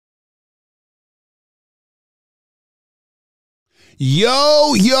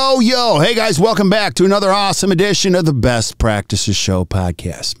Yo, yo, yo. Hey, guys, welcome back to another awesome edition of the Best Practices Show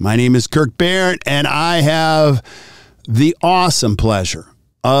podcast. My name is Kirk Behrendt, and I have the awesome pleasure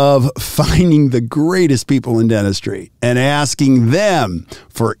of finding the greatest people in dentistry and asking them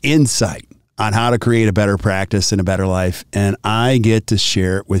for insight on how to create a better practice and a better life, and I get to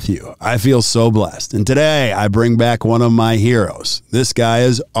share it with you. I feel so blessed. And today, I bring back one of my heroes. This guy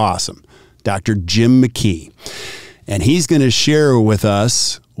is awesome, Dr. Jim McKee. And he's going to share with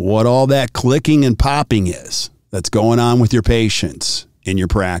us what all that clicking and popping is that's going on with your patients in your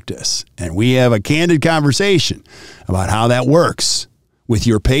practice. And we have a candid conversation about how that works with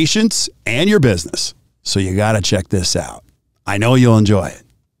your patients and your business. So you got to check this out. I know you'll enjoy it.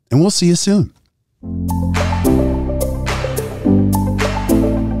 And we'll see you soon.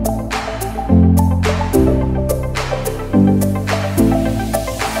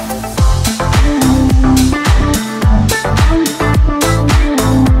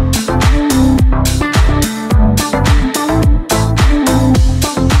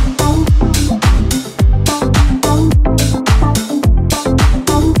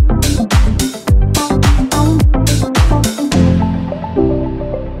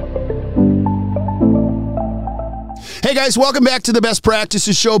 Hey guys, welcome back to the Best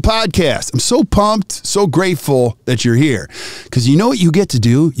Practices Show podcast. I'm so pumped, so grateful that you're here because you know what you get to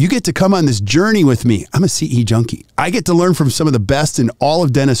do? You get to come on this journey with me. I'm a CE junkie. I get to learn from some of the best in all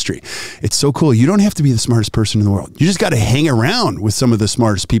of dentistry. It's so cool. You don't have to be the smartest person in the world. You just got to hang around with some of the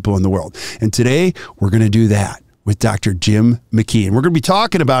smartest people in the world. And today we're going to do that with Dr. Jim McKee. And we're going to be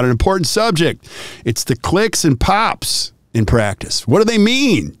talking about an important subject. It's the clicks and pops in practice. What do they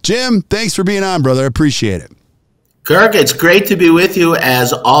mean? Jim, thanks for being on, brother. I appreciate it. Kirk, it's great to be with you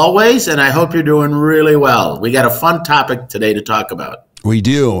as always, and I hope you're doing really well. We got a fun topic today to talk about. We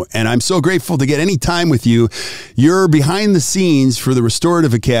do, and I'm so grateful to get any time with you. You're behind the scenes for the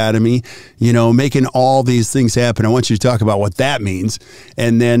Restorative Academy, you know, making all these things happen. I want you to talk about what that means.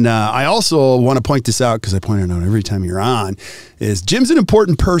 And then I also want to point this out, because I point it out every time you're on, is Jim's an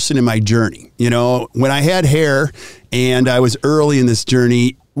important person in my journey. You know, when I had hair and I was early in this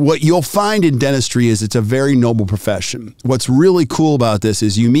journey, what you'll find in dentistry is it's a very noble profession. What's really cool about this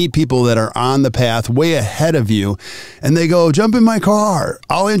is you meet people that are on the path way ahead of you, and they go, jump in my car.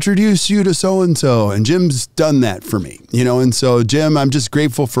 I'll introduce you to so-and-so. And Jim's done that for me, you know. And so, Jim, I'm just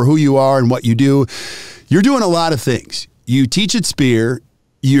grateful for who you are and what you do. You're doing a lot of things. You teach at Spear.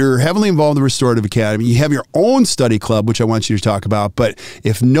 You're heavily involved in the Restorative Academy. You have your own study club, which I want you to talk about. But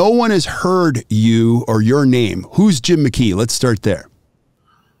if no one has heard you or your name, who's Jim McKee? Let's start there.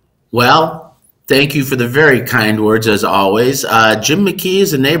 Well, thank you for the very kind words, as always. Jim McKee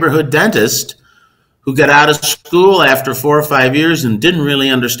is a neighborhood dentist who got out of school after 4 or 5 years and didn't really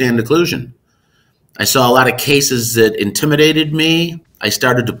understand occlusion. I saw a lot of cases that intimidated me. I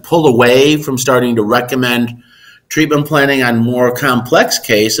started to pull away from starting to recommend treatment planning on more complex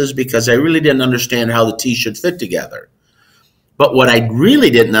cases because I really didn't understand how the teeth should fit together. But what I really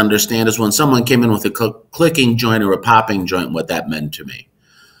didn't understand is when someone came in with a clicking joint or a popping joint, what that meant to me.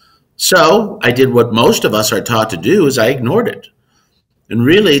 So I did what most of us are taught to do, is I ignored it. And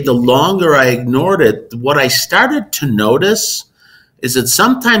really, the longer I ignored it, what I started to notice is that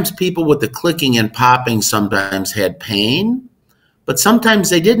sometimes people with the clicking and popping sometimes had pain, but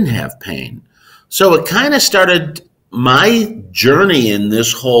sometimes they didn't have pain. So it kind of started, my journey in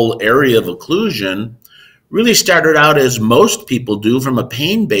this whole area of occlusion really started out as most people do, from a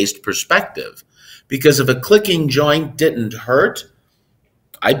pain-based perspective. Because if a clicking joint didn't hurt,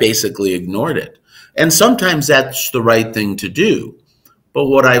 I basically ignored it. And sometimes that's the right thing to do. But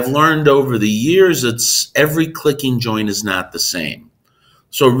what I've learned over the years, it's every clicking joint is not the same.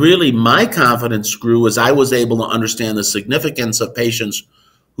 So really my confidence grew as I was able to understand the significance of patients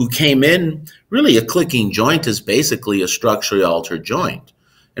who came in. Really, a clicking joint is basically a structurally altered joint.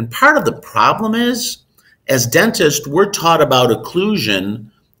 And part of the problem is, as dentists, we're taught about occlusion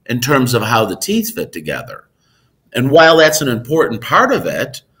in terms of how the teeth fit together. And while that's an important part of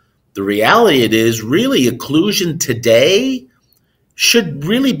it, the reality it is really occlusion today should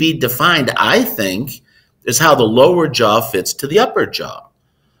really be defined, I think, as how the lower jaw fits to the upper jaw.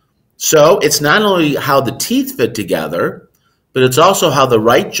 So it's not only how the teeth fit together, but it's also how the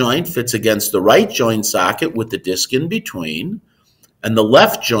right joint fits against the right joint socket with the disc in between, and the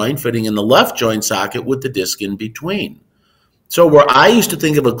left joint fitting in the left joint socket with the disc in between. So where I used to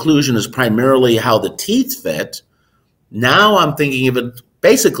think of occlusion as primarily how the teeth fit, now I'm thinking of it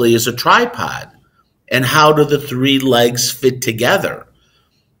basically as a tripod, and how do the 3 legs fit together?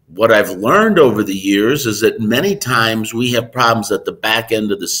 What I've learned over the years is that many times we have problems at the back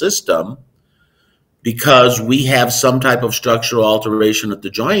end of the system because we have some type of structural alteration at the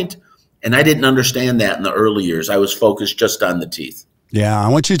joint. And I didn't understand that in the early years. I was focused just on the teeth. Yeah, I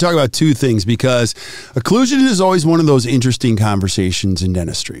want you to talk about two things, because occlusion is always one of those interesting conversations in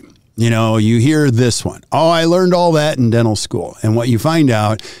dentistry. You know, you hear this one, oh, I learned all that in dental school. And what you find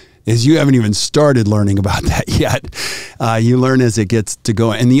out is you haven't even started learning about that yet. You learn as it gets to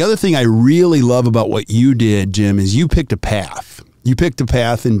go. And the other thing I really love about what you did, Jim, is you picked a path. You picked a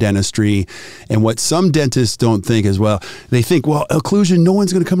path in dentistry, and what some dentists don't think as well, they think, well, occlusion, no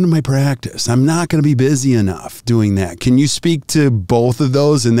one's going to come to my practice. I'm not going to be busy enough doing that. Can you speak to both of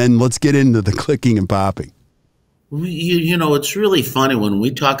those, and then let's get into the clicking and popping? You know, it's really funny when we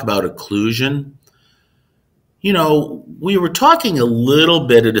talk about occlusion. You know, we were talking a little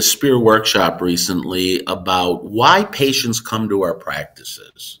bit at a Spear workshop recently about why patients come to our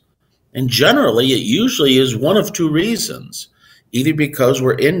practices. And generally, it usually is one of two reasons. Either because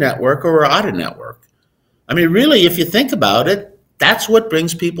we're in network or we're out of network. I mean, really, if you think about it, that's what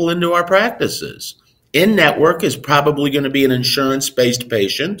brings people into our practices. In network is probably going to be an insurance-based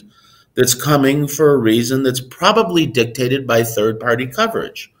patient that's coming for a reason that's probably dictated by third-party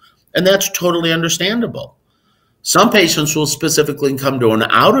coverage. And that's totally understandable. Some patients will specifically come to an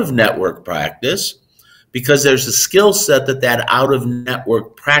out-of-network practice because there's a skill set that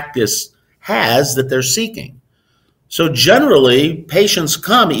out-of-network practice has that they're seeking. So generally, patients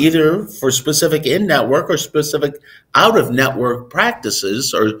come either for specific in-network or specific out-of-network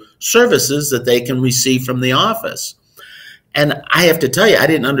practices or services that they can receive from the office. And I have to tell you, I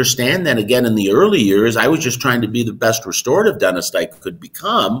didn't understand that again in the early years. I was just trying to be the best restorative dentist I could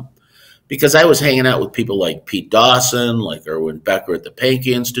become because I was hanging out with people like Pete Dawson, like Erwin Becker at the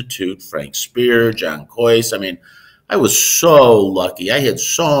Pankey Institute, Frank Spear, John Coyce. I mean, I was so lucky. I had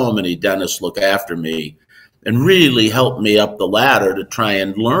so many dentists look after me and really helped me up the ladder to try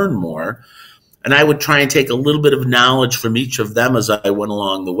and learn more. And I would try and take a little bit of knowledge from each of them as I went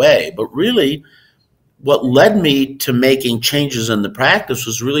along the way. But really, what led me to making changes in the practice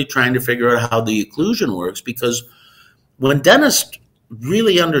was really trying to figure out how the occlusion works, because when dentists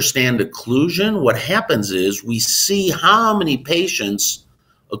really understand occlusion, what happens is we see how many patients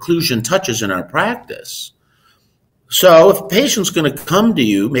occlusion touches in our practice. So if a patient's going to come to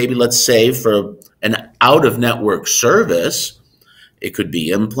you, maybe let's say for an out-of-network service, it could be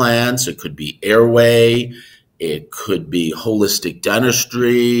implants, it could be airway, it could be holistic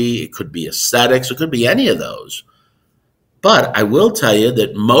dentistry, it could be aesthetics, it could be any of those. But I will tell you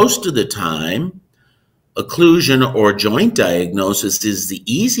that most of the time, occlusion or joint diagnosis is the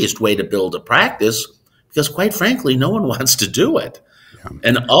easiest way to build a practice because, quite frankly, no one wants to do it.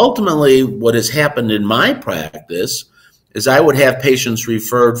 And ultimately, what has happened in my practice is I would have patients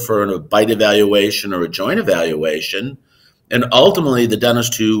referred for a bite evaluation or a joint evaluation, and ultimately the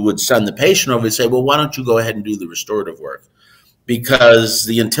dentist who would send the patient over would say, well, why don't you go ahead and do the restorative work? Because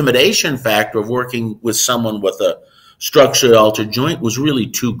the intimidation factor of working with someone with a structurally altered joint was really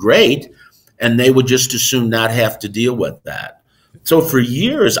too great, and they would just as soon not have to deal with that. So for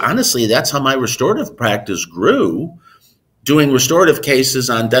years, honestly, that's how my restorative practice grew, doing restorative cases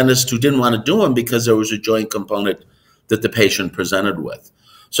on dentists who didn't want to do them because there was a joint component that the patient presented with.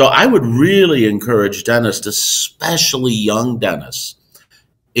 So I would really encourage dentists, especially young dentists,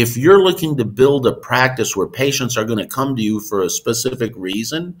 if you're looking to build a practice where patients are going to come to you for a specific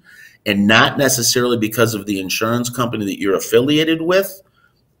reason and not necessarily because of the insurance company that you're affiliated with,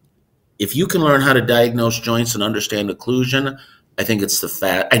 if you can learn how to diagnose joints and understand occlusion, I think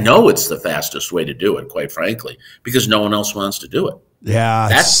I know it's the fastest way to do it, quite frankly, because no one else wants to do it. Yeah.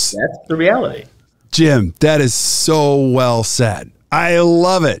 That's the reality. Jim, that is so well said. I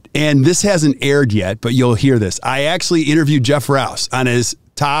love it. And this hasn't aired yet, but you'll hear this. I actually interviewed Jeff Rouse on his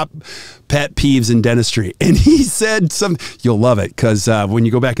top pet peeves in dentistry. And he said you'll love it, because when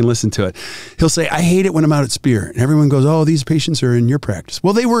you go back and listen to it, he'll say, I hate it when I'm out at Spear. And everyone goes, oh, these patients are in your practice.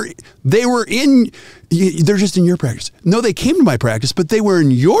 Well, they're just in your practice. No, they came to my practice, but they were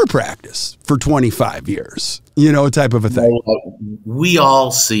in your practice for 25 years, type of a thing. We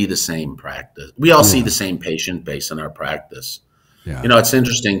all see the same practice. We all see the same patient base in our practice. Yeah. It's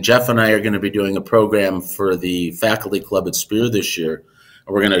interesting. Jeff and I are going to be doing a program for the faculty club at Spear this year.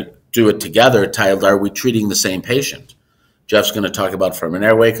 And we're going to do it together titled, Are We Treating the Same Patient? Jeff's going to talk about from an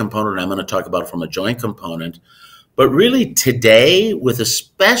airway component, and I'm going to talk about from a joint component. But really today, with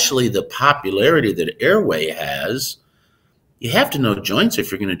especially the popularity that airway has, you have to know joints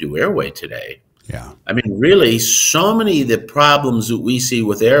if you're going to do airway today. Yeah. I mean, really, so many of the problems that we see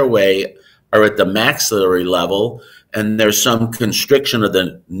with airway are at the maxillary level, and there's some constriction of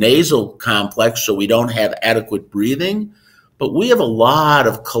the nasal complex, so we don't have adequate breathing. but we have a lot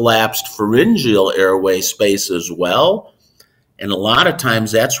of collapsed pharyngeal airway space as well. And a lot of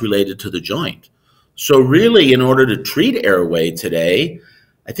times that's related to the joint. So really, in order to treat airway today,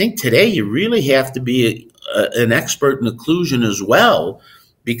 I think today you really have to be an expert in occlusion as well,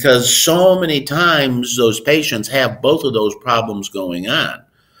 because so many times those patients have both of those problems going on.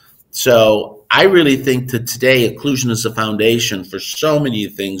 So I really think that today occlusion is the foundation for so many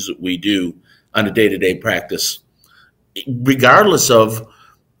things that we do on a day-to-day practice. Regardless of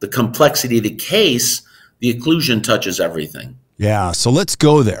the complexity of the case, the occlusion touches everything. Yeah, so let's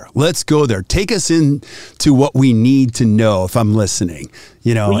go there. Let's go there. Take us into what we need to know if I'm listening.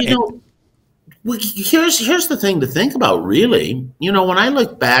 Here's the thing to think about, really. When I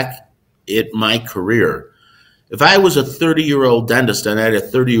look back at my career, if I was a 30-year-old dentist and I had a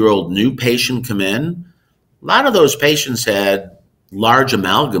 30-year-old new patient come in, a lot of those patients had large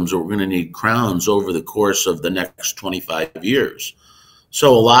amalgams that were going to need crowns over the course of the next 25 years.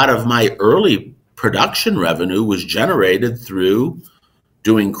 So a lot of my early production revenue was generated through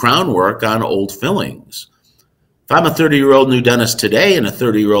doing crown work on old fillings. If I'm a 30-year-old new dentist today and a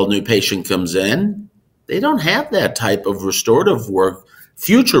 30-year-old new patient comes in, they don't have that type of restorative work,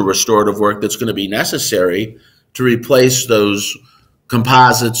 future restorative work that's going to be necessary to replace those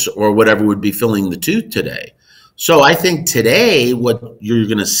composites or whatever would be filling the tooth today. So I think today what you're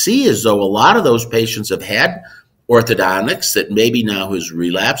going to see is, though, a lot of those patients have had orthodontics that maybe now has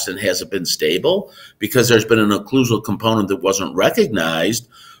relapsed and hasn't been stable because there's been an occlusal component that wasn't recognized.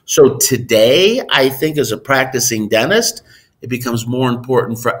 So today, I think as a practicing dentist, it becomes more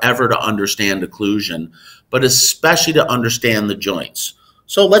important forever to understand occlusion, but especially to understand the joints.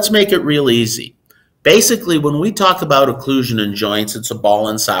 So let's make it real easy. Basically, when we talk about occlusion in joints, it's a ball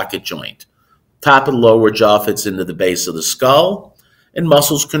and socket joint. Top of the lower jaw fits into the base of the skull, and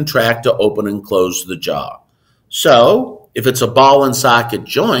muscles contract to open and close the jaw. So if it's a ball and socket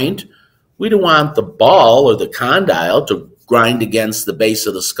joint, we don't want the ball or the condyle to grind against the base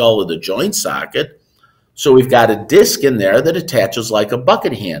of the skull or the joint socket. So we've got a disc in there that attaches like a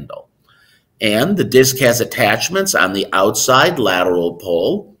bucket handle. And the disc has attachments on the outside lateral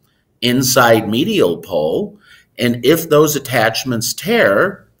pole, inside medial pole, and if those attachments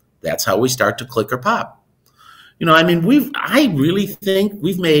tear, that's how we start to click or pop. I really think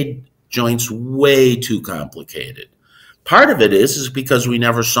we've made joints way too complicated. Part of it is because we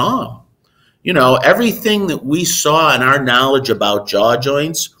never saw them. Everything that we saw in our knowledge about jaw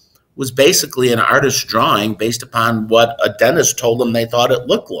joints was basically an artist's drawing based upon what a dentist told them they thought it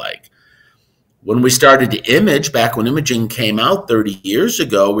looked like. When we started to image, back when imaging came out 30 years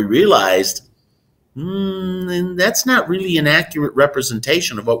ago, we realized that's not really an accurate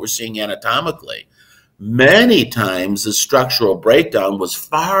representation of what we're seeing anatomically. Many times the structural breakdown was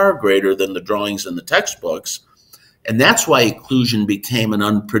far greater than the drawings in the textbooks, and that's why occlusion became an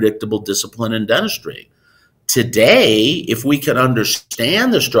unpredictable discipline in dentistry. Today, if we can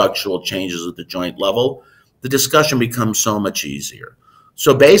understand the structural changes at the joint level, the discussion becomes so much easier.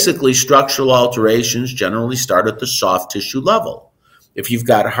 So basically, structural alterations generally start at the soft tissue level. If you've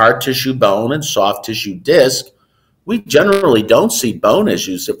got hard tissue bone and soft tissue disc, we generally don't see bone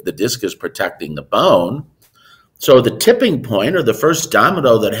issues if the disc is protecting the bone. So the tipping point, or the first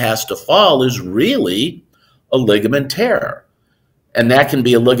domino that has to fall, is really a ligament tear. And that can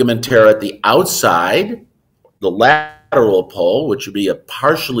be a ligament tear at the outside, the lateral pole, which would be a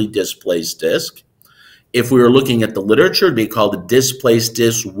partially displaced disc. If we were looking at the literature, it would be called a displaced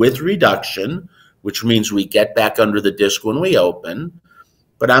disc with reduction, which means we get back under the disc when we open.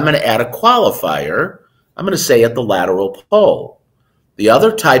 But I'm going to add a qualifier. I'm going to say at the lateral pole. The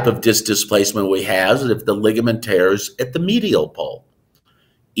other type of disc displacement we have is if the ligament tears at the medial pole.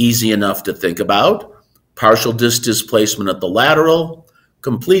 Easy enough to think about. Partial disc displacement at the lateral,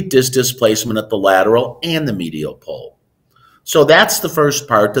 complete disc displacement at the lateral and the medial pole. So that's the first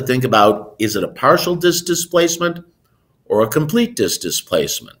part to think about. Is it a partial disc displacement or a complete disc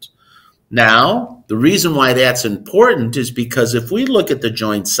displacement? Now, the reason why that's important is because if we look at the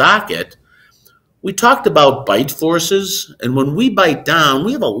joint socket, we talked about bite forces, and when we bite down,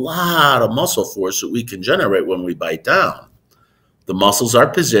 we have a lot of muscle force that we can generate when we bite down. The muscles are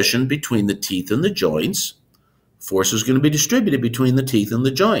positioned between the teeth and the joints. Force is going to be distributed between the teeth and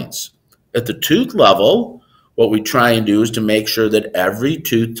the joints. At the tooth level, what we try and do is to make sure that every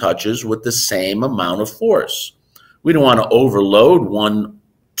tooth touches with the same amount of force. We don't want to overload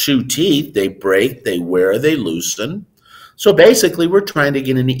two teeth. They break, they wear, they loosen. So basically, we're trying to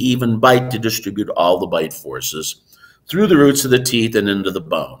get an even bite to distribute all the bite forces through the roots of the teeth and into the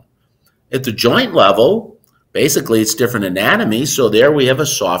bone. At the joint level, basically, it's different anatomy. So there we have a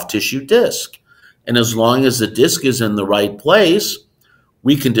soft tissue disc. And as long as the disc is in the right place,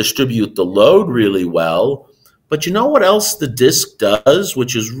 we can distribute the load really well. But you know what else the disc does,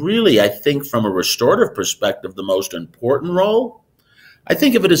 which is really, I think, from a restorative perspective, the most important role? I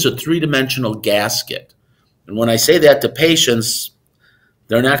think of it as a three-dimensional gasket. And when I say that to patients,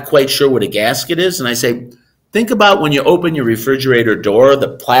 they're not quite sure what a gasket is. And I say, think about when you open your refrigerator door,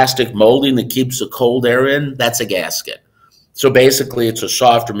 the plastic molding that keeps the cold air in, that's a gasket. So basically, it's a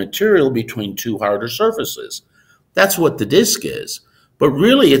softer material between two harder surfaces. That's what the disc is. But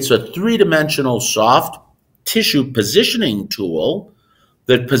really, it's a three-dimensional soft tissue positioning tool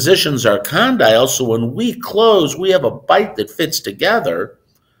that positions our condyles. So when we close, we have a bite that fits together,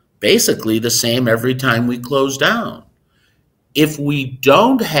 basically the same every time we close down. If we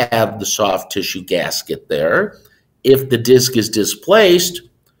don't have the soft tissue gasket there, if the disc is displaced,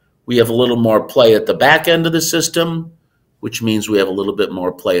 we have a little more play at the back end of the system, which means we have a little bit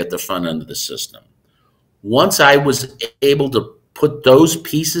more play at the front end of the system. Once I was able to put those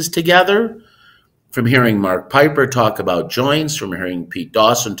pieces together, from hearing Mark Piper talk about joints, from hearing Pete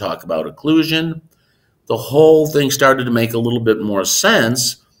Dawson talk about occlusion, the whole thing started to make a little bit more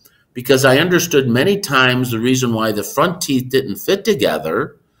sense, because I understood many times the reason why the front teeth didn't fit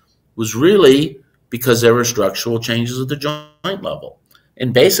together was really because there were structural changes at the joint level.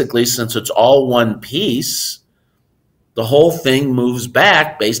 And basically, since it's all one piece, the whole thing moves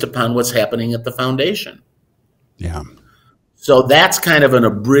back based upon what's happening at the foundation. Yeah. So that's kind of an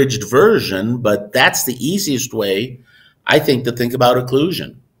abridged version, but that's the easiest way, I think, to think about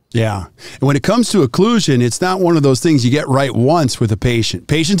occlusion. Yeah. And when it comes to occlusion, it's not one of those things you get right once with a patient.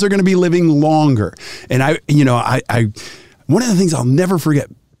 Patients are going to be living longer. And one of the things I'll never forget,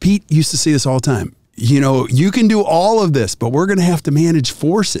 Pete used to say this all the time, you can do all of this, but we're going to have to manage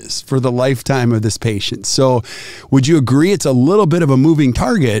forces for the lifetime of this patient. So would you agree it's a little bit of a moving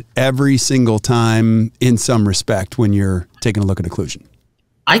target every single time in some respect when you're taking a look at occlusion?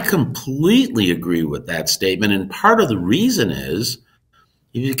 I completely agree with that statement. And part of the reason is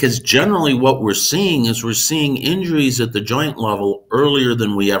because generally what we're seeing is we're seeing injuries at the joint level earlier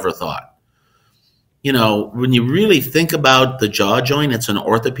than we ever thought. When you really think about the jaw joint, it's an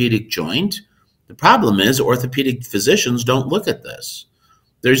orthopedic joint. The problem is orthopedic physicians don't look at this.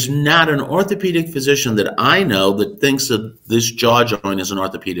 There's not an orthopedic physician that I know that thinks that this jaw joint is an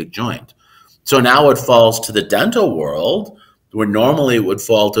orthopedic joint. So now it falls to the dental world, where normally it would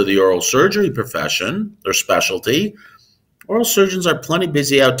fall to the oral surgery profession or specialty. Oral surgeons are plenty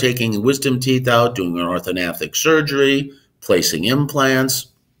busy out taking wisdom teeth out, doing an orthodontic surgery, placing implants.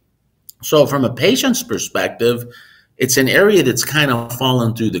 So from a patient's perspective, it's an area that's kind of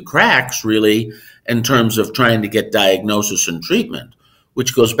fallen through the cracks, really, in terms of trying to get diagnosis and treatment,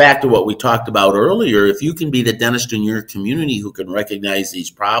 which goes back to what we talked about earlier. If you can be the dentist in your community who can recognize these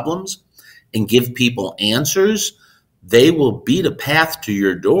problems and give people answers, they will beat a path to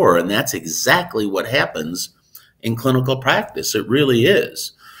your door. And that's exactly what happens in clinical practice. It really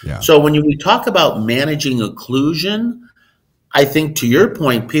is. Yeah. So when we talk about managing occlusion, I think to your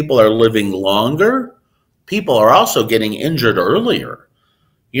point, people are living longer. People are also getting injured earlier.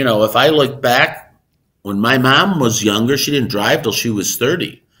 If I look back, when my mom was younger, she didn't drive till she was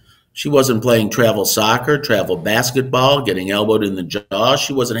 30. She wasn't playing travel soccer, travel basketball, getting elbowed in the jaw.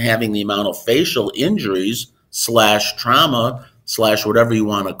 She wasn't having the amount of facial injuries / trauma / whatever you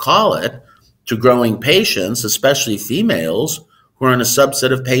want to call it to growing patients, especially females, who are in a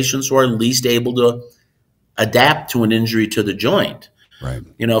subset of patients who are least able to adapt to an injury to the joint. Right.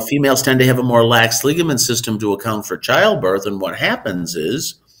 Females tend to have a more lax ligament system to account for childbirth. And what happens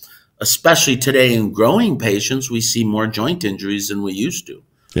is, especially today in growing patients, we see more joint injuries than we used to.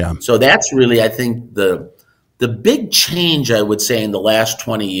 Yeah. So that's really, I think, the big change, I would say, in the last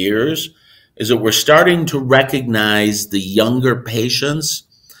 20 years is that we're starting to recognize the younger patients,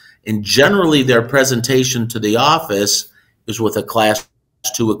 and generally their presentation to the office is with a class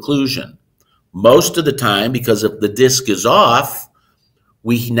 2 occlusion. Most of the time, because if the disc is off,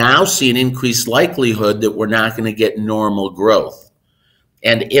 we now see an increased likelihood that we're not going to get normal growth.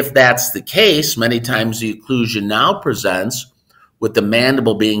 And if that's the case, many times the occlusion now presents with the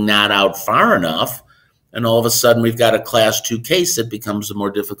mandible being not out far enough, and all of a sudden we've got a class 2 case that becomes a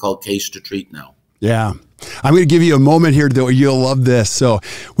more difficult case to treat now. Yeah. I'm going to give you a moment here, though. You'll love this. So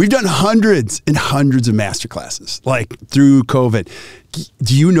we've done hundreds and hundreds of master classes, like through COVID.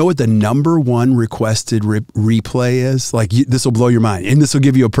 Do you know what the #1 requested replay is? This will blow your mind, and this will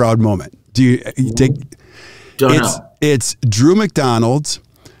give you a proud moment. Do you take? Don't know. It's Drew McDonald's.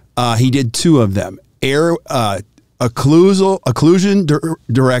 He did 2 of them. Occlusion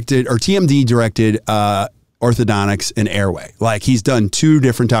directed, or TMD directed orthodontics and airway. He's done 2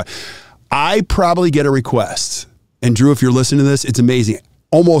 different times. I probably get a request. And Drew, if you're listening to this, it's amazing.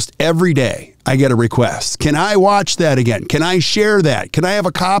 Almost every day I get a request. Can I watch that again? Can I share that? Can I have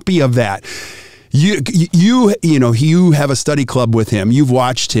a copy of that? You have a study club with him. You've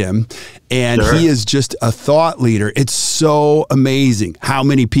watched him, and Sure. he is just a thought leader. It's so amazing how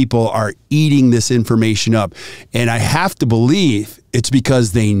many people are eating this information up. And I have to believe it's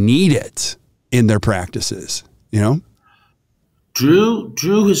because they need it in their practices, you know?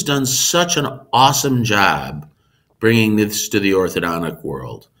 Drew has done such an awesome job bringing this to the orthodontic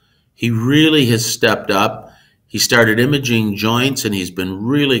world. He really has stepped up. He started imaging joints, and he's been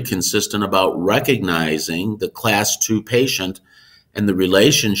really consistent about recognizing the class 2 patient and the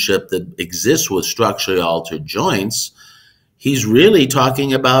relationship that exists with structurally altered joints. He's really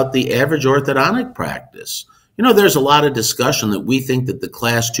talking about the average orthodontic practice. You know, there's a lot of discussion that we think that the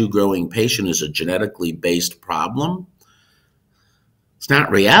class 2 growing patient is a genetically based problem. It's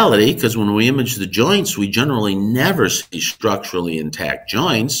not reality, because when we image the joints, we generally never see structurally intact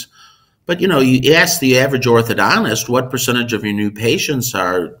joints. But, you know, you ask the average orthodontist, what percentage of your new patients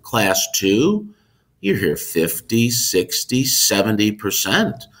are class 2? You hear 50, 60,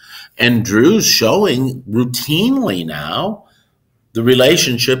 70%. And Drew's showing routinely now the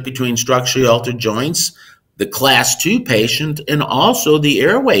relationship between structurally altered joints, the class 2 patient, and also the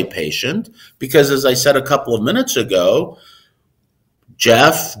airway patient. Because as I said a couple of minutes ago,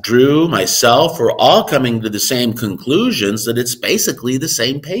 Jeff, Drew, myself are all coming to the same conclusions that it's basically the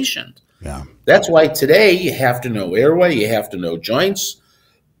same patient. Yeah. That's why today you have to know airway, you have to know joints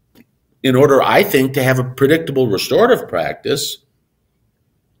in order, I think, to have a predictable restorative practice,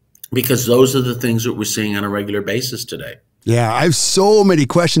 because those are the things that we're seeing on a regular basis today. Yeah, I have so many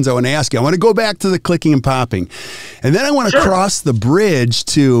questions I want to ask you. I want to go back to the clicking and popping. And then I want to cross the bridge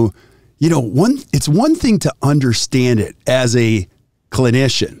to, you know, it's one thing to understand it as a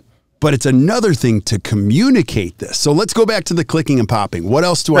clinician, but it's another thing to communicate this. So let's go back to the clicking and popping. What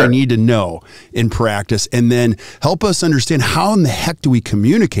else do I need to know in practice? And then help us understand, how in the heck do we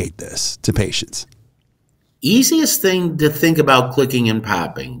communicate this to patients? Easiest thing to think about clicking and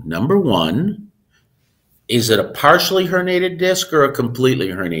popping. Number one, is it a partially herniated disc or a completely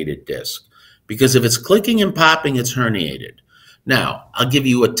herniated disc? Because if it's clicking and popping, it's herniated. Now, I'll give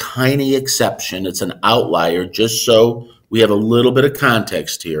you a tiny exception. It's an outlier, just so we have a little bit of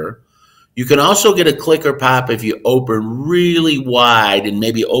context here. You can also get a click or pop if you open really wide and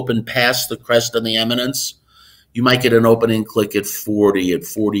maybe open past the crest of the eminence. You might get an opening click at 40, at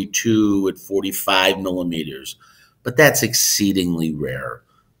 42, at 45 millimeters, but that's exceedingly rare.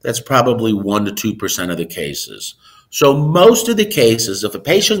 That's probably 1% to 2% of the cases. So most of the cases, if a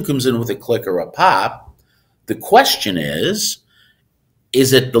patient comes in with a click or a pop, the question is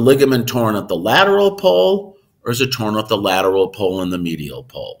it the ligament torn at the lateral pole, or is it torn at the lateral pole and the medial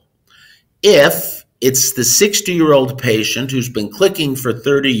pole? If it's the 60-year-old patient who's been clicking for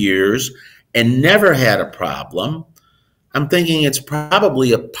 30 years and never had a problem, I'm thinking it's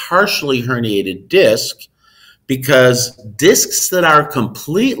probably a partially herniated disc, because discs that are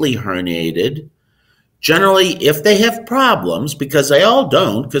completely herniated, generally, if they have problems, because they all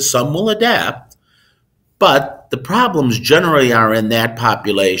don't, because some will adapt, but the problems generally are in that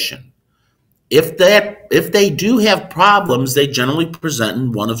population. If they do have problems, they generally present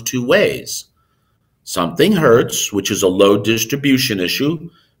in one of two ways. Something hurts, which is a low distribution issue,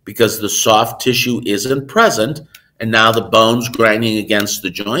 because the soft tissue isn't present, and now the bone's grinding against the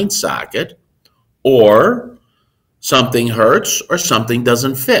joint socket, or something hurts or something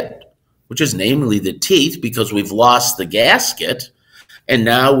doesn't fit, which is namely the teeth, because we've lost the gasket, and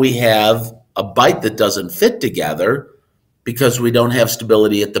now we have a bite that doesn't fit together because we don't have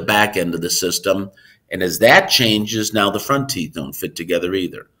stability at the back end of the system. And as that changes, now the front teeth don't fit together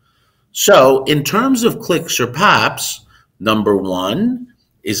either. So in terms of clicks or pops, number one,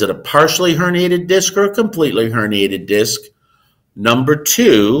 is it a partially herniated disc or a completely herniated disc? Number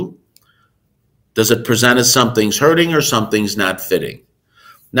two, does it present as something's hurting or something's not fitting?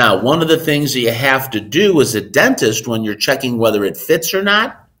 Now, one of the things that you have to do as a dentist when you're checking whether it fits or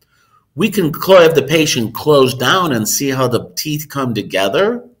not, we can have the patient close down and see how the teeth come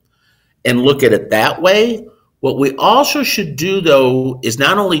together and look at it that way. What we also should do, though, is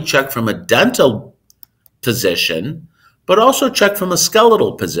not only check from a dental position, but also check from a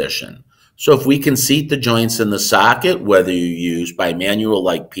skeletal position. So if we can seat the joints in the socket, whether you use bimanual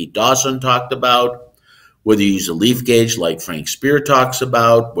like Pete Dawson talked about, whether you use a leaf gauge like Frank Spear talks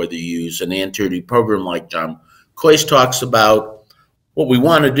about, whether you use an anterior program like John Coyce talks about, what we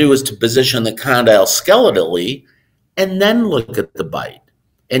want to do is to position the condyle skeletally and then look at the bite.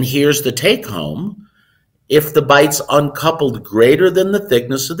 And here's the take home. If the bite's uncoupled greater than the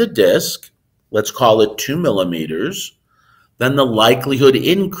thickness of the disc, let's call it 2 millimeters, then the likelihood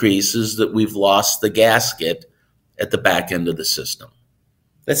increases that we've lost the gasket at the back end of the system.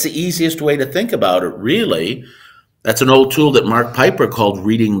 That's the easiest way to think about it, really. That's an old tool that Mark Piper called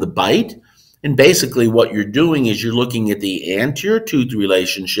reading the bite. And basically what you're doing is you're looking at the anterior tooth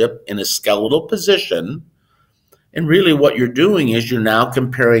relationship in a skeletal position. And really what you're doing is you're now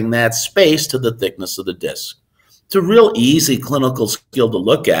comparing that space to the thickness of the disc. It's a real easy clinical skill to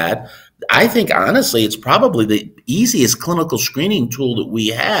look at. I think, honestly, it's probably the easiest clinical screening tool that we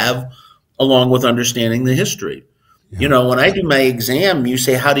have, along with understanding the history. Yeah. You know, when I do my exam, you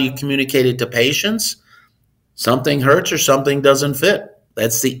say, how do you communicate it to patients? Something hurts or something doesn't fit.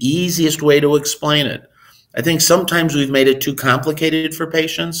 That's the easiest way to explain it. I think sometimes we've made it too complicated for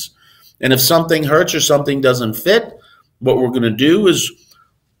patients. And if something hurts or something doesn't fit, what we're going to do is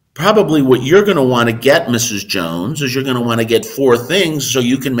probably what you're going to want to get, Mrs. Jones, is you're going to want to get 4 things so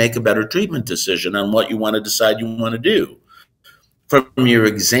you can make a better treatment decision on what you want to decide you want to do. From your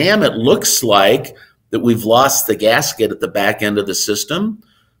exam, it looks like that we've lost the gasket at the back end of the system.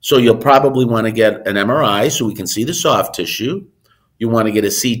 So you'll probably want to get an MRI so we can see the soft tissue. You want to get a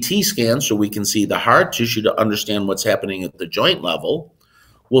CT scan so we can see the hard tissue to understand what's happening at the joint level.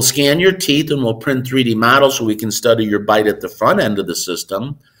 We'll scan your teeth and we'll print 3D models so we can study your bite at the front end of the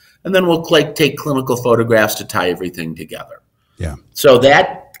system. And then we'll take clinical photographs to tie everything together. Yeah. So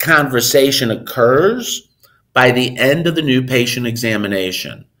that conversation occurs by the end of the new patient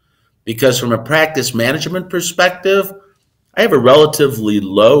examination. Because from a practice management perspective, I have a relatively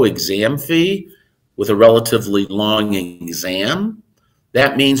low exam fee with a relatively long exam.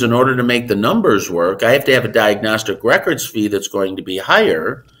 That means in order to make the numbers work, I have to have a diagnostic records fee that's going to be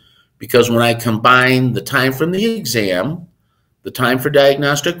higher, because when I combine the time from the exam, the time for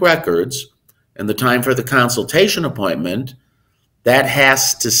diagnostic records, and the time for the consultation appointment, that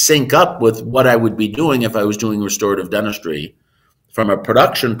has to sync up with what I would be doing if I was doing restorative dentistry from a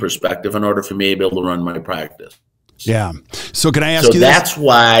production perspective in order for me to be able to run my practice. Yeah. So can I ask you this? So that's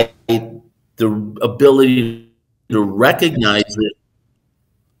why the ability to recognize it.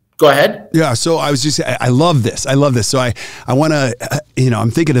 Go ahead. Yeah. So I was just, I love this. I love this. So I want to,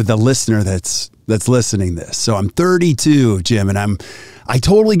 I'm thinking of the listener that's listening to this. So I'm 32, Jim, and I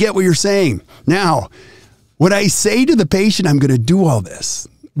totally get what you're saying. Now, when I say to the patient, I'm going to do all this.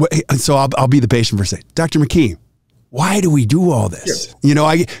 So I'll be the patient for a second. Dr. McKee, why do we do all this?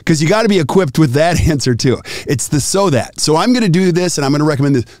 Yeah. Because you got to be equipped with that answer too. It's the so that. So I'm going to do this and I'm going to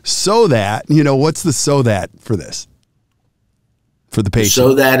recommend this so that, what's the so that for this? For the patient.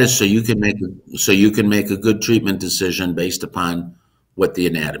 So that is so you can make a good treatment decision based upon what the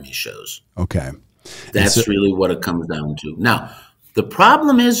anatomy shows. Okay. That's really what it comes down to. Now, the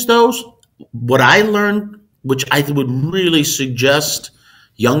problem is what I learned, which I would really suggest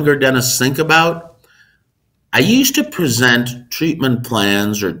younger dentists think about. I used to present treatment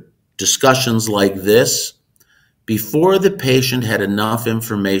plans or discussions like this before the patient had enough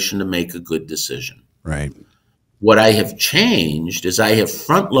information to make a good decision. Right. What I have changed is I have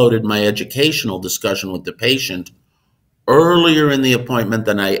front-loaded my educational discussion with the patient earlier in the appointment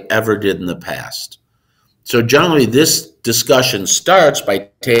than I ever did in the past. So generally, this discussion starts by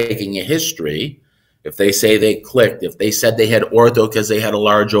taking a history. If they say they clicked, if they said they had ortho because they had a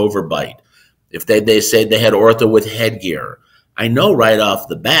large overbite, if they said they had ortho with headgear, I know right off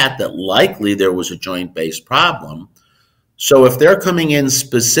the bat that likely there was a joint-based problem. So if they're coming in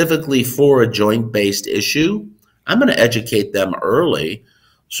specifically for a joint-based issue, I'm going to educate them early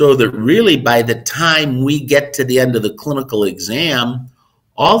so that really by the time we get to the end of the clinical exam,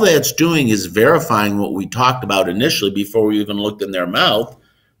 all that's doing is verifying what we talked about initially before we even looked in their mouth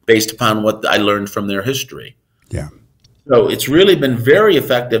based upon what I learned from their history. Yeah. So it's really been very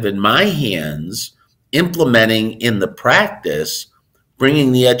effective in my hands implementing in the practice,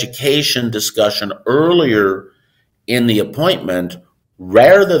 bringing the education discussion earlier in the appointment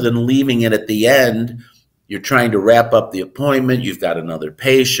rather than leaving it at the end. You're trying to wrap up the appointment. You've got another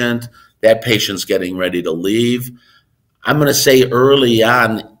patient. That patient's getting ready to leave. I'm going to say early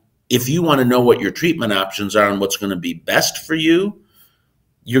on, if you want to know what your treatment options are and what's going to be best for you,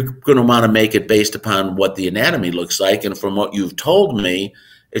 you're going to want to make it based upon what the anatomy looks like. And from what you've told me,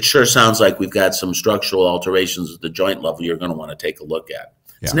 it sure sounds like we've got some structural alterations at the joint level you're going to want to take a look at.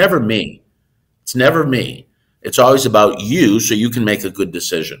 Yeah. It's never me. It's never me. It's always about you so you can make a good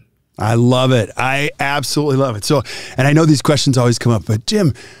decision. I love it. I absolutely love it. So, and I know these questions always come up, but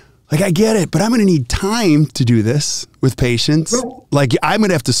Jim, I get it, but I'm going to need time to do this with patients. I'm going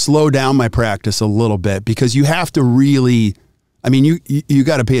to have to slow down my practice a little bit because you have to really I mean, you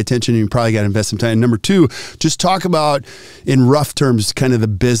got to pay attention, and you probably got to invest some time. Number two, just talk about, in rough terms, kind of the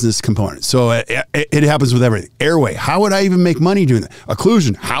business component. So it happens with everything. Airway, how would I even make money doing that?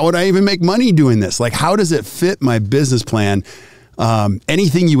 Occlusion, how would I even make money doing this? Like, how does it fit my business plan?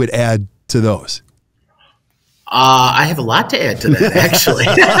 Anything you would add to those? I have a lot to add to that, actually.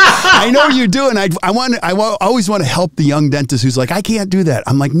 I know you do, and I always want to help the young dentist who's like, I can't do that.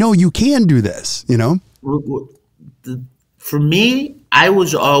 I'm like, no, you can do this. You know. For me, I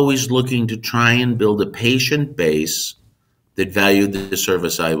was always looking to try and build a patient base that valued the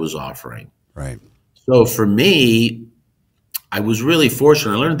service I was offering. Right. So for me, I was really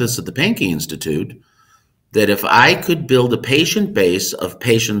fortunate. I learned this at the Pankey Institute, that if I could build a patient base of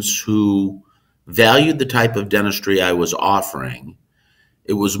patients who valued the type of dentistry I was offering,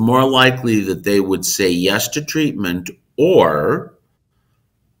 it was more likely that they would say yes to treatment, or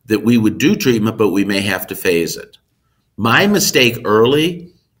that we would do treatment, but we may have to phase it. My mistake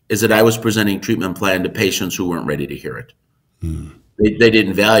early is that I was presenting treatment plan to patients who weren't ready to hear it. They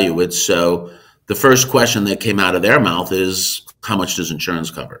didn't value it. So the first question that came out of their mouth is, how much does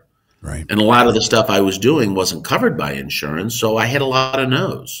insurance cover? Right. And a lot of the stuff I was doing wasn't covered by insurance, so I had a lot of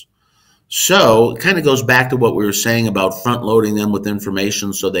no's. So it kind of goes back to what we were saying about front loading them with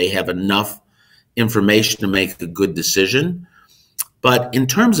information so they have enough information to make a good decision. But in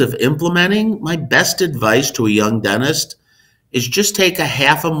terms of implementing, my best advice to a young dentist is just take a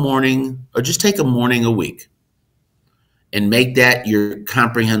half a morning, or just take a morning a week, and make that your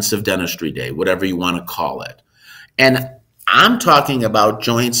comprehensive dentistry day, whatever you want to call it. And I'm talking about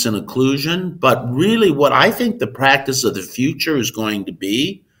joints and occlusion, but really what I think the practice of the future is going to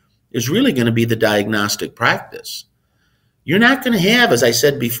be is really going to be the diagnostic practice. You're not going to have, as I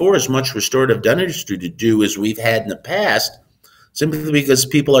said before, as much restorative dentistry to do as we've had in the past, simply because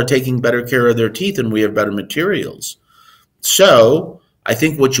people are taking better care of their teeth and we have better materials. So I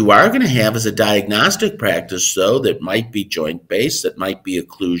think what you are going to have is a diagnostic practice, though, that might be joint-based, that might be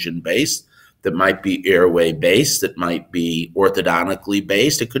occlusion-based, that might be airway-based, that might be orthodontically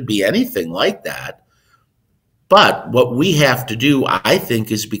based. It could be anything like that. But what we have to do, I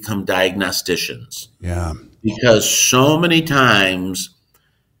think, is become diagnosticians. Yeah. Because so many times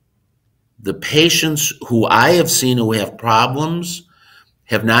the patients who I have seen who have problems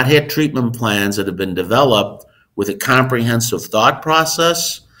have not had treatment plans that have been developed with a comprehensive thought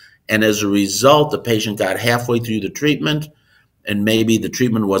process. And as a result, the patient got halfway through the treatment and maybe the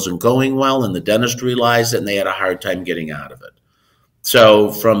treatment wasn't going well and the dentist realized it and they had a hard time getting out of it.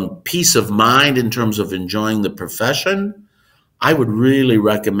 So from peace of mind in terms of enjoying the profession, I would really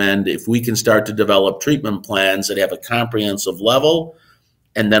recommend if we can start to develop treatment plans that have a comprehensive level,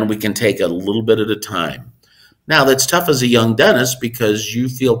 and then we can take a little bit at a time. Now, that's tough as a young dentist because you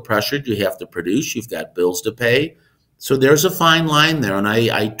feel pressured. You have to produce. You've got bills to pay. So there's a fine line there, and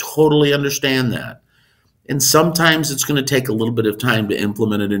I totally understand that. And sometimes it's going to take a little bit of time to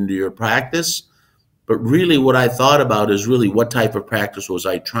implement it into your practice. But really what I thought about is really what type of practice was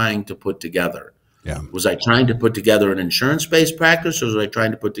I trying to put together? Yeah. Was I trying to put together an insurance-based practice, or was I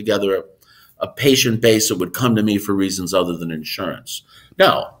trying to put together a patient base that would come to me for reasons other than insurance?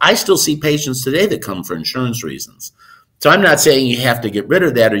 Now, I still see patients today that come for insurance reasons. So I'm not saying you have to get rid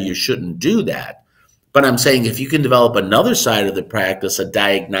of that or you shouldn't do that. But I'm saying if you can develop another side of the practice, a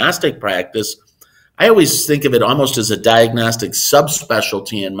diagnostic practice, I always think of it almost as a diagnostic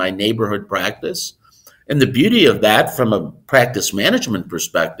subspecialty in my neighborhood practice. And the beauty of that from a practice management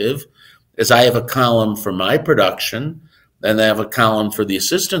perspective is I have a column for my production, and I have a column for the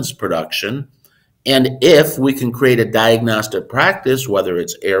assistant's production. And if we can create a diagnostic practice, whether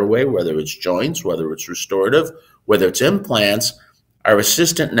it's airway, whether it's joints, whether it's restorative, whether it's implants, our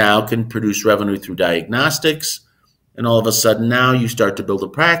assistant now can produce revenue through diagnostics. And all of a sudden now you start to build a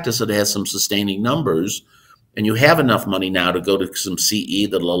practice that has some sustaining numbers, and you have enough money now to go to some CE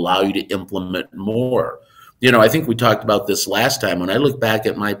that'll allow you to implement more. You know, I think we talked about this last time. When I look back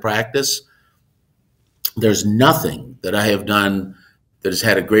at my practice, there's nothing that I have done that has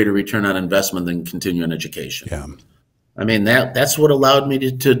had a greater return on investment than continuing education. Yeah. I mean, that's what allowed me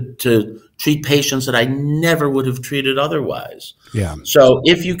to treat patients that I never would have treated otherwise. Yeah. So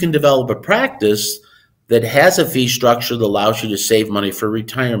if you can develop a practice that has a fee structure that allows you to save money for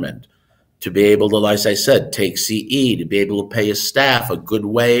retirement, to be able to, like I said, take CE, to be able to pay a staff a good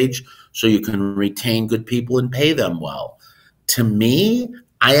wage so you can retain good people and pay them well. To me,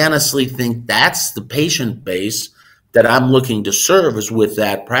 I honestly think that's the patient base that I'm looking to serve is with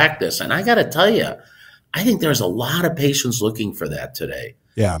that practice. And I got to tell you, I think there's a lot of patients looking for that today.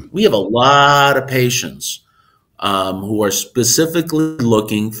 Yeah. We have a lot of patients who are specifically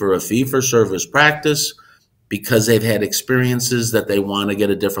looking for a fee-for-service practice because they've had experiences that they want to get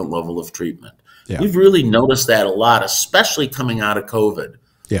a different level of treatment. Yeah. We've really noticed that a lot, especially coming out of COVID.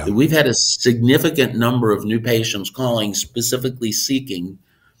 Yeah. We've had a significant number of new patients calling, specifically seeking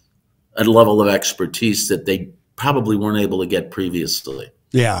a level of expertise that they probably weren't able to get previously.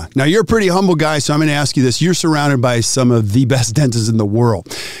 Yeah. Now, you're a pretty humble guy, so I'm going to ask you this. You're surrounded by some of the best dentists in the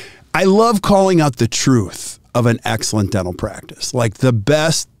world. I love calling out the truth of an excellent dental practice, like the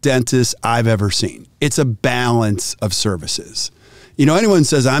best dentist I've ever seen. It's a balance of services. You know, anyone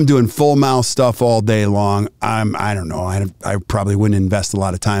says I'm doing full mouth stuff all day long, I don't know. I probably wouldn't invest a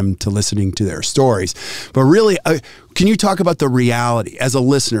lot of time to listening to their stories. But really, can you talk about the reality as a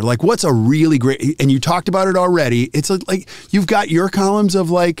listener? Like, what's a really great, and you talked about it already. It's like you've got your columns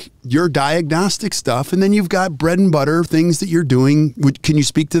of like your diagnostic stuff, and then you've got bread and butter things that you're doing. Can you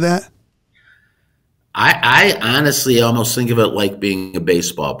speak to that? I honestly almost think of it like being a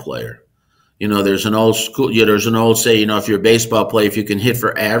baseball player. You know, there's an old say, you know, if you're a baseball player, if you can hit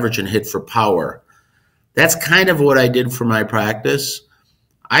for average and hit for power. That's kind of what I did for my practice.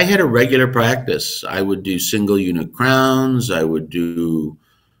 I had a regular practice. I would do single unit crowns. I would do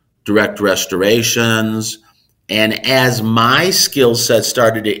direct restorations. And as my skill set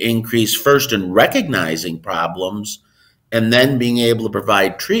started to increase, first in recognizing problems and then being able to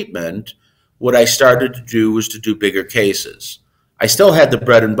provide treatment, what I started to do was to do bigger cases. I still had the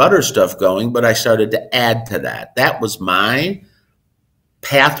bread and butter stuff going, but I started to add to that. That was my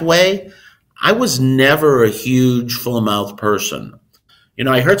pathway. I was never a huge full mouth person. You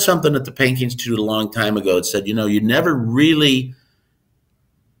know, I heard something at the Pankey Institute a long time ago. It said, you know, you never really,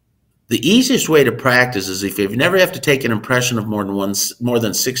 the easiest way to practice is if you never have to take an impression of more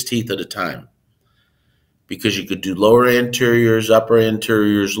than 6 teeth at a time. Because you could do lower anteriors, upper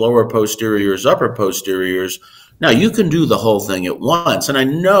anteriors, lower posteriors, upper posteriors. Now, you can do the whole thing at once, and I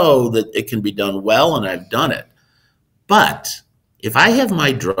know that it can be done well, and I've done it. But if I have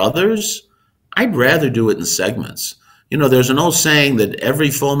my druthers, I'd rather do it in segments. You know, there's an old saying that every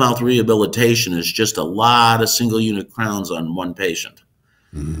full mouth rehabilitation is just a lot of single unit crowns on one patient.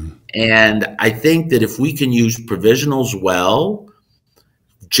 Mm-hmm. And I think that if we can use provisionals well,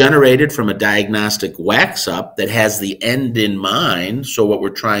 generated from a diagnostic wax up that has the end in mind, so what we're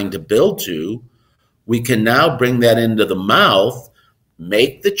trying to build to, we can now bring that into the mouth,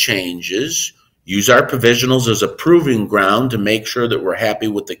 make the changes, use our provisionals as a proving ground to make sure that we're happy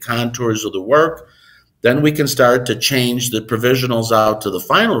with the contours of the work. Then we can start to change the provisionals out to the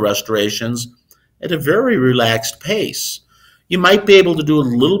final restorations at a very relaxed pace. You might be able to do it a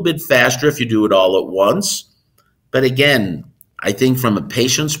little bit faster if you do it all at once. But again, I think from a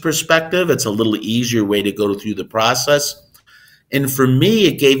patient's perspective, it's a little easier way to go through the process. And for me,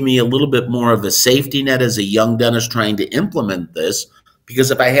 it gave me a little bit more of a safety net as a young dentist trying to implement this, because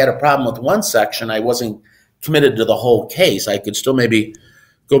if I had a problem with one section, I wasn't committed to the whole case. I could still maybe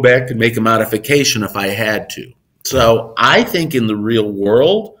go back and make a modification if I had to. So I think in the real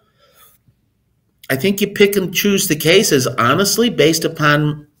world, I think you pick and choose the cases, honestly, based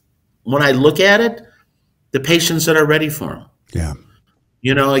upon, when I look at it, the patients that are ready for them. Yeah.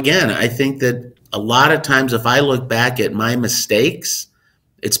 You know, again, I think that a lot of times if I look back at my mistakes,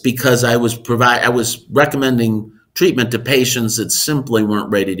 it's because I was recommending treatment to patients that simply weren't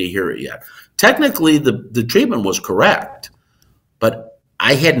ready to hear it yet. Technically, the treatment was correct, but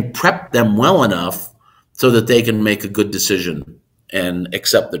I hadn't prepped them well enough so that they can make a good decision and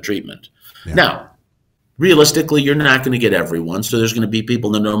accept the treatment. Yeah. Now, realistically, you're not going to get everyone. So there's going to be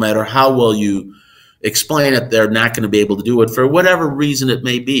people that no matter how well you explain it, they're not going to be able to do it for whatever reason it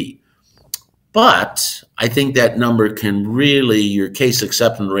may be. But I think that number can really, your case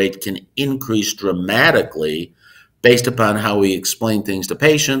acceptance rate can increase dramatically based upon how we explain things to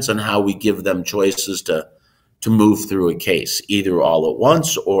patients and how we give them choices to move through a case, either all at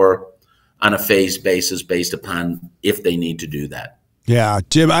once or on a phased basis based upon if they need to do that. Yeah,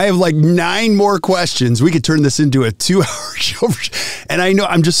 Jim, I have like 9 more questions. We could turn this into a 2-hour show. And I know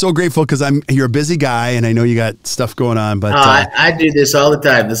I'm just so grateful because you're a busy guy and I know you got stuff going on. But I do this all the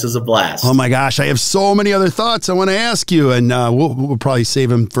time. This is a blast. Oh my gosh, I have so many other thoughts I want to ask you, and we'll probably save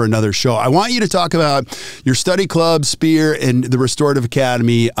them for another show. I want you to talk about your study club, Spear, and the Restorative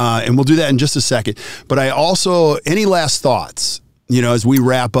Academy, and we'll do that in just a second. But I also, any last thoughts, you know, as we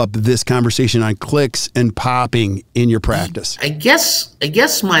wrap up this conversation on clicks and popping in your practice? I guess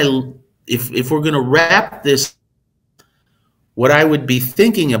if we're going to wrap this, what I would be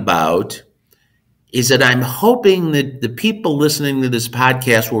thinking about is that I'm hoping that the people listening to this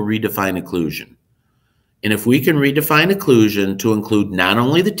podcast will redefine occlusion. And if we can redefine occlusion to include not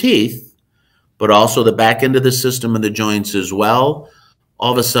only the teeth, but also the back end of the system and the joints as well,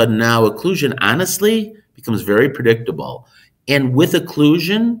 all of a sudden now occlusion honestly becomes very predictable. And with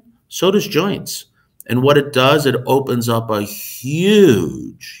occlusion, so does joints. And what it does, it opens up a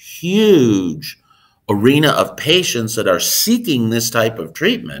huge, huge arena of patients that are seeking this type of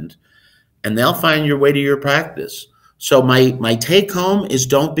treatment, and they'll find your way to your practice. So my take home is,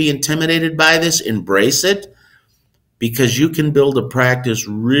 don't be intimidated by this, embrace it, because you can build a practice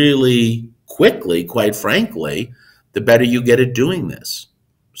really quickly, quite frankly, the better you get at doing this.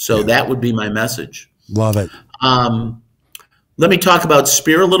 So that would be my message. Love it. Let me talk about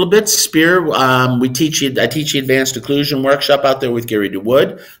SPEAR a little bit. SPEAR, I teach the Advanced Occlusion workshop out there with Gary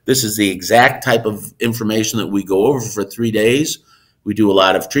DeWood. This is the exact type of information that we go over for 3 days. We do a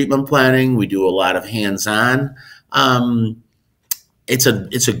lot of treatment planning. We do a lot of hands-on. It's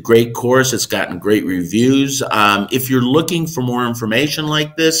a great course. It's gotten great reviews. If you're looking for more information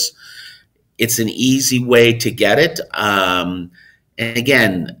like this, it's an easy way to get it. And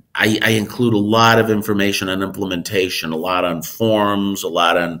again, I include a lot of information on implementation, a lot on forms, a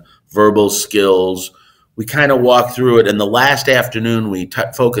lot on verbal skills. We kind of walk through it. And the last afternoon, we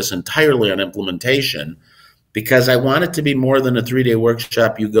focus entirely on implementation, because I want it to be more than a 3-day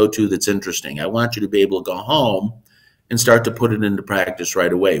workshop you go to that's interesting. I want you to be able to go home and start to put it into practice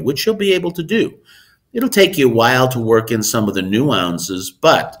right away, which you'll be able to do. It'll take you a while to work in some of the nuances,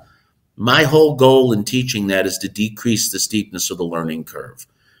 but my whole goal in teaching that is to decrease the steepness of the learning curve,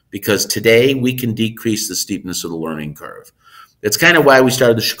 because today we can decrease the steepness of the learning curve. It's kind of why we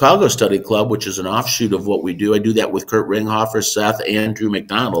started the Chicago Study Club, which is an offshoot of what we do. I do that with Kurt Ringhofer, Seth, and Drew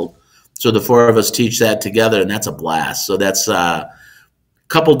McDonald. So the 4 of us teach that together, and that's a blast. So that's a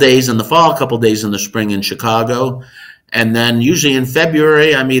couple days in the fall, a couple days in the spring in Chicago. And then usually in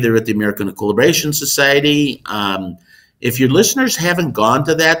February, I'm either at the American Equilibration Society. If your listeners haven't gone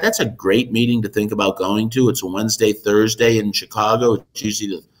to that, that's a great meeting to think about going to. It's a Wednesday, Thursday in Chicago. It's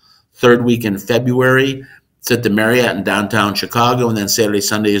usually the 3rd week in February. It's at the Marriott in downtown Chicago. And then Saturday,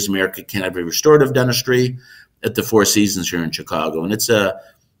 Sunday is American Academy of Restorative Dentistry at the Four Seasons here in Chicago. And it's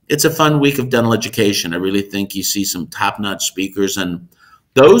a fun week of dental education. I really think you see some top-notch speakers, and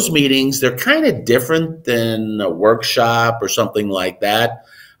those meetings, they're kind of different than a workshop or something like that.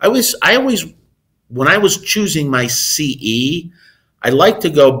 I always, when I was choosing my CE, I like to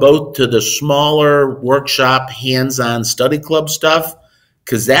go both to the smaller workshop, hands-on study club stuff,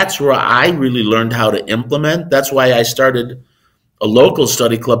 because that's where I really learned how to implement. That's why I started a local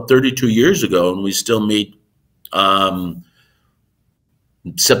study club 32 years ago, and we still meet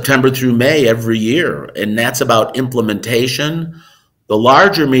September through May every year, and that's about implementation. The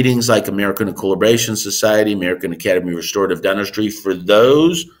larger meetings like American Equilibration Society, American Academy of Restorative Dentistry, for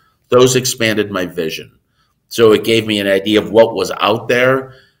those expanded my vision. So it gave me an idea of what was out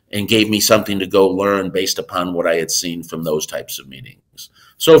there and gave me something to go learn based upon what I had seen from those types of meetings.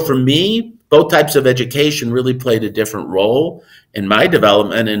 So for me, both types of education really played a different role in my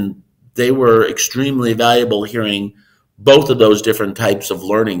development, and they were extremely valuable, hearing both of those different types of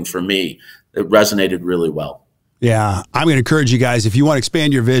learning for me. It resonated really well. Yeah, I'm going to encourage you guys, if you want to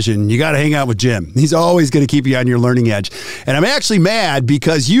expand your vision, you got to hang out with Jim. He's always going to keep you on your learning edge. And I'm actually mad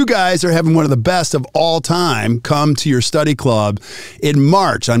because you guys are having one of the best of all time come to your study club in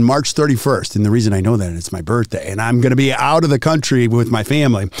March, on March 31st. And the reason I know that is it's my birthday, and I'm going to be out of the country with my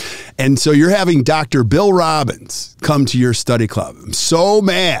family. And so you're having Dr. Bill Robbins come to your study club. I'm so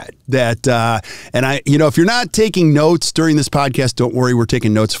mad that, and if you're not taking notes during this podcast, don't worry, we're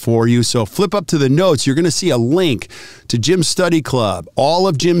taking notes for you. So flip up to the notes. You're going to see a link to Jim's study club, all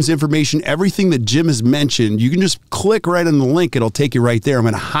of Jim's information, everything that Jim has mentioned. You can just click right on the link. It'll take you right there. I'm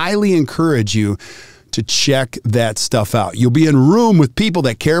going to highly encourage you to check that stuff out. You'll be in a room with people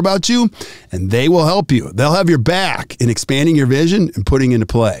that care about you, and they will help you. They'll have your back in expanding your vision and putting into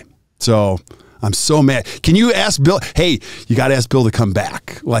play. So I'm so mad. Can you ask Bill? Hey, you got to ask Bill to come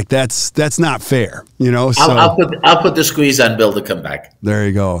back. Like that's not fair, So I'll put the squeeze on Bill to come back. There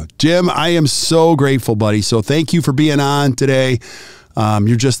you go, Jim. I am so grateful, buddy. So thank you for being on today.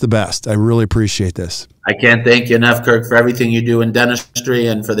 You're just the best. I really appreciate this. I can't thank you enough, Kirk, for everything you do in dentistry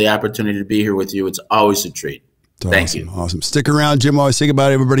and for the opportunity to be here with you. It's always a treat. Thank you. Awesome. Stick around. Jim always think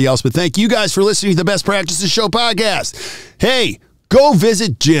about everybody else, but thank you guys for listening to the Best Practices Show podcast. Hey, go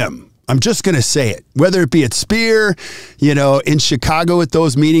visit Jim. I'm just going to say it, whether it be at Spear, in Chicago at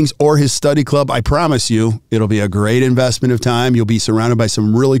those meetings, or his study club. I promise you, it'll be a great investment of time. You'll be surrounded by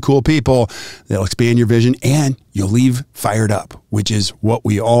some really cool people that'll expand your vision, and you'll leave fired up, which is what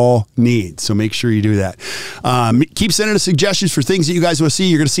we all need. So make sure you do that. Keep sending us suggestions for things that you guys want to see.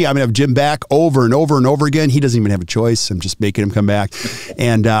 You're going to see I'm going to have Jim back over and over and over again. He doesn't even have a choice. I'm just making him come back.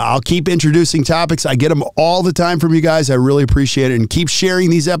 And I'll keep introducing topics. I get them all the time from you guys. I really appreciate it. And keep sharing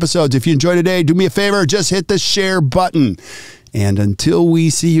these episodes. If you enjoyed today, do me a favor. Just hit the share button. And until we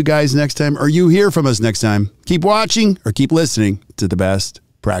see you guys next time, or you hear from us next time, keep watching or keep listening to the Best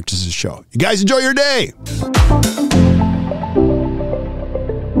Practices Show. You guys enjoy your day.